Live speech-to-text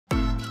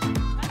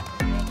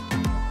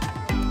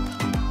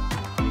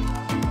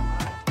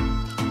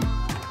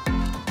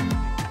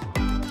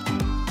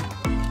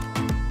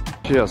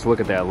Just look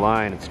at that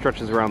line, it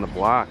stretches around the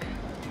block.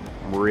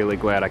 I'm really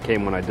glad I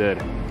came when I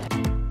did.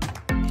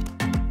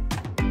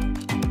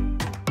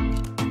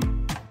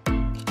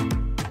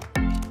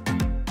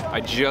 I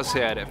just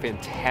had a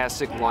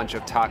fantastic lunch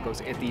of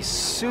tacos at the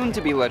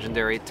soon-to-be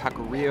legendary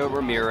Taqueria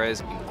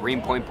Ramirez in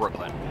Greenpoint,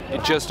 Brooklyn.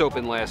 It just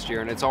opened last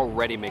year and it's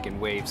already making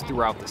waves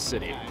throughout the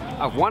city.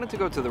 I've wanted to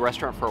go to the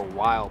restaurant for a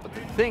while, but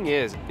the thing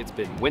is, it's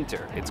been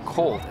winter, it's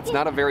cold, it's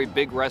not a very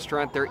big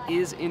restaurant, there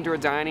is indoor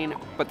dining,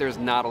 but there's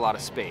not a lot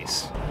of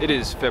space. It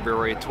is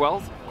February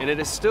 12th, and it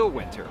is still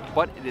winter,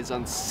 but it is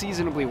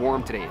unseasonably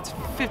warm today. It's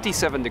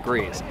 57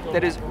 degrees.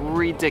 That is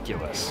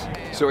ridiculous.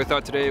 So I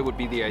thought today would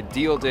be the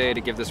ideal day to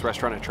give this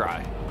restaurant a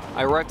try.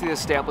 I arrived at the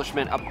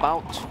establishment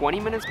about 20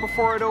 minutes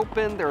before it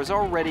opened. There was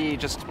already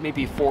just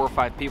maybe 4 or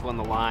 5 people in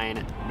the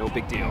line. No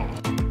big deal.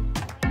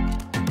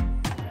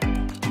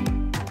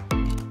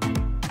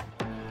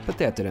 But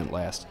that didn't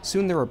last.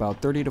 Soon there were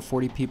about 30 to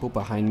 40 people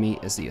behind me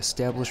as the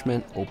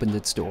establishment opened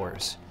its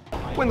doors.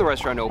 When the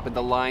restaurant opened,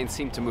 the line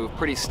seemed to move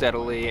pretty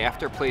steadily.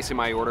 After placing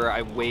my order,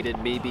 I waited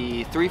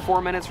maybe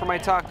 3-4 minutes for my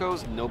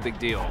tacos. No big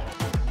deal.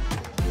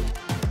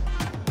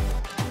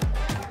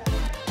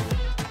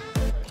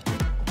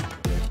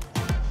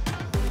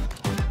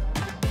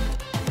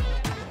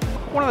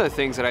 One of the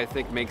things that I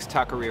think makes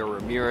Taqueria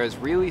Ramirez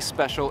really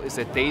special is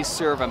that they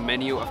serve a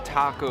menu of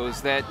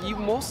tacos that you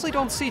mostly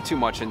don't see too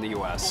much in the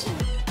US.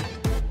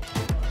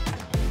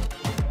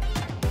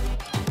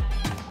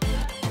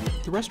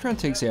 The restaurant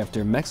takes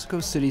after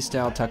Mexico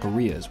City-style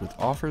taquerias with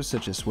offers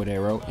such as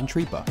suadero and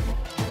tripa.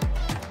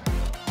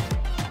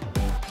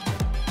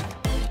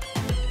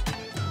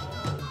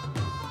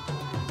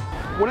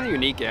 One of the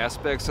unique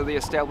aspects of the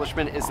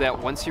establishment is that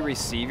once you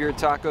receive your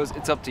tacos,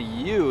 it's up to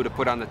you to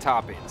put on the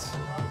toppings.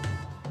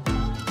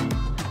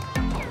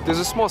 There's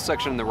a small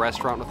section in the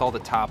restaurant with all the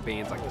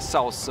toppings like the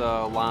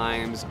salsa,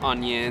 limes,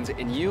 onions,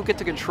 and you get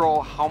to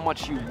control how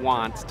much you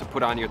want to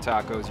put on your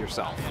tacos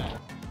yourself.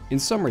 In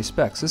some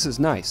respects, this is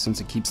nice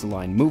since it keeps the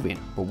line moving,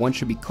 but one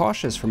should be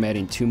cautious from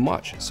adding too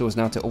much so as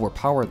not to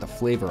overpower the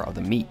flavor of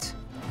the meat.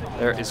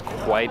 There is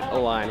quite a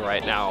line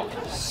right now.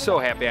 So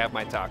happy I have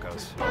my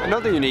tacos.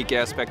 Another unique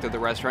aspect of the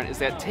restaurant is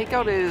that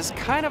takeout is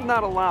kind of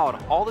not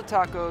allowed. All the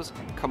tacos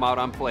come out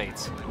on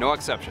plates, no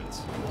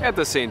exceptions. At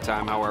the same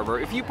time, however,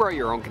 if you brought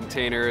your own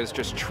containers,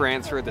 just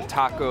transfer the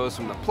tacos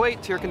from the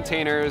plate to your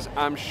containers,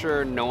 I'm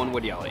sure no one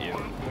would yell at you.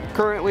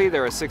 Currently,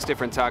 there are 6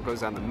 different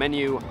tacos on the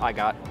menu. I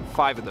got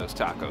 5 of those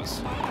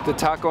tacos. The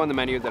taco on the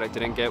menu that I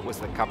didn't get was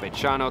the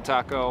campechano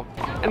taco,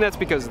 and that's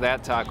because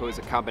that taco is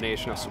a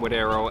combination of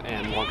suadero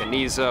and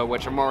longaniza,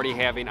 which I'm already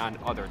having on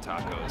other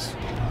tacos.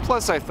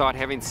 Plus, I thought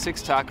having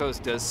 6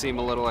 tacos does seem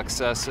a little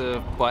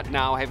excessive, but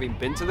now having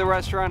been to the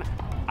restaurant,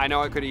 I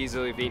know I could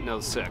easily have eaten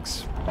those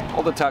 6.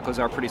 All the tacos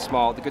are pretty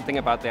small. The good thing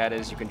about that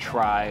is you can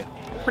try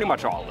pretty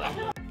much all of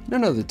them.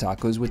 None of the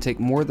tacos would take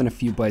more than a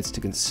few bites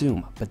to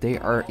consume, but they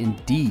are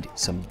indeed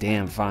some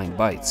damn fine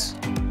bites.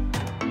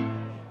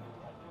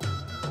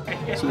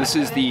 So this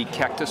is the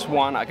cactus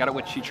one. I got it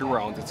with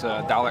chicharrones. It's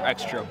 $1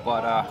 extra,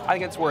 but I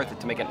think it's worth it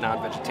to make it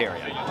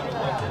non-vegetarian.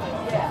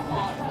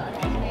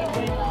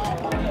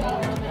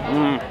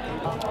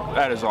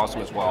 That is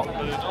awesome as well.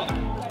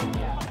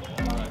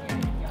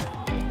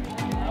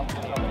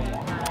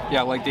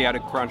 Yeah, I like the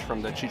added crunch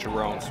from the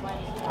chicharrones.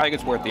 I think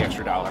it's worth the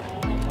extra $1.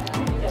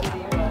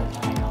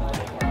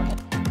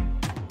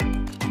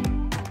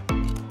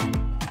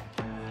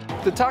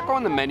 The taco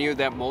on the menu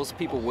that most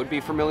people would be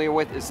familiar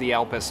with is the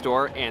al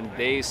pastor, and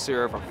they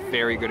serve a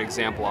very good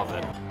example of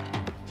it.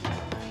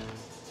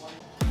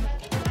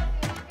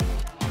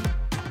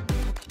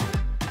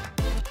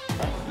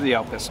 The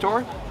al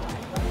pastor.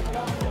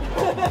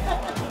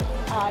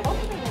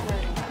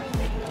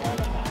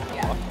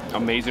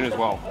 Amazing as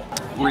well.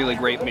 Really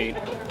great meat.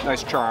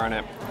 Nice char on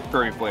it.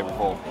 Very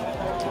flavorful.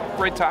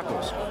 Great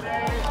tacos.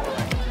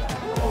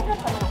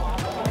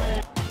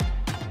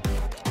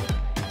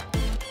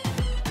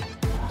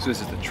 So this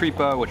is the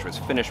tripa, which was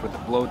finished with the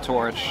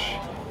blowtorch.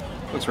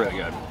 Looks really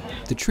good.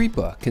 The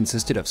tripa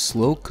consisted of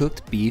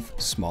slow-cooked beef,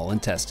 small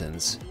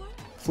intestines.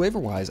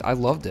 Flavor-wise, I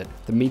loved it.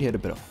 The meat had a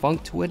bit of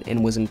funk to it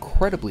and was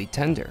incredibly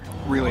tender.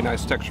 Really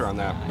nice texture on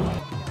that.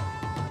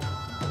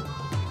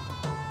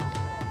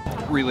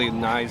 Really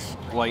nice,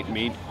 light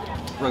meat.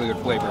 Really good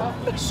flavor.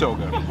 So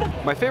good.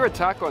 My favorite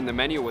taco on the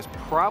menu was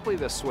probably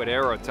the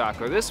suadero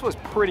taco. This was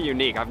pretty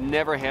unique. I've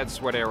never had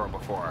suadero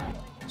before.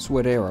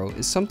 Suadero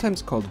is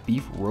sometimes called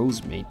beef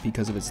rose meat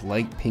because of its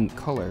light pink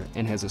color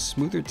and has a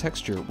smoother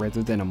texture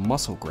rather than a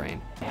muscle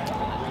grain.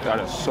 That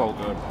is so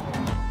good.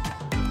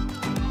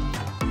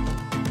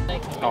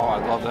 Oh,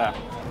 I love that.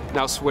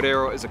 Now,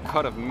 suadero is a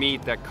cut of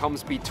meat that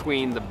comes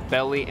between the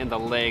belly and the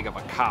leg of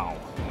a cow.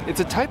 It's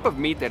a type of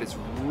meat that is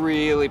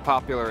really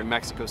popular in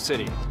Mexico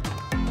City.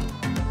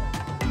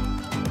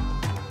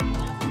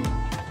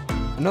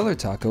 Another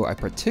taco I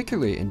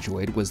particularly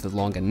enjoyed was the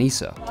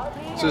longaniza.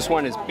 So this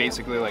one is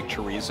basically like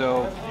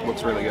chorizo.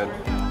 Looks really good.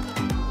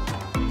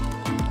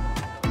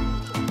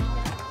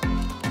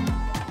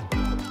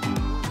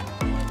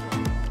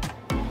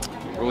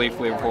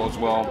 really flavorful as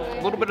well.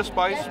 A little bit of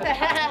spice,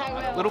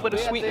 a little bit of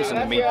sweetness in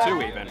the meat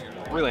too even.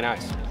 Really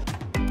nice.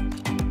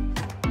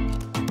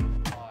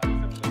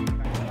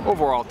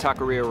 Overall,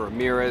 Taqueria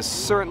Ramirez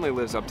certainly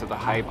lives up to the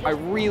hype. I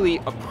really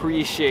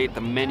appreciate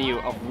the menu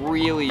of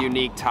really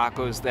unique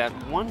tacos that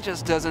one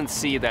just doesn't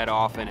see that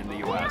often in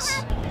the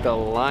US. The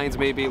lines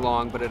may be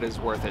long, but it is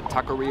worth it.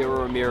 Taqueria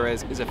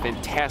Ramirez is a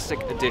fantastic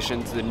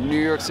addition to the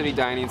New York City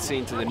dining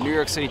scene, to the New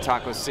York City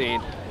taco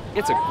scene.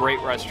 It's a great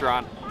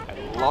restaurant.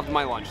 I loved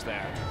my lunch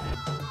there.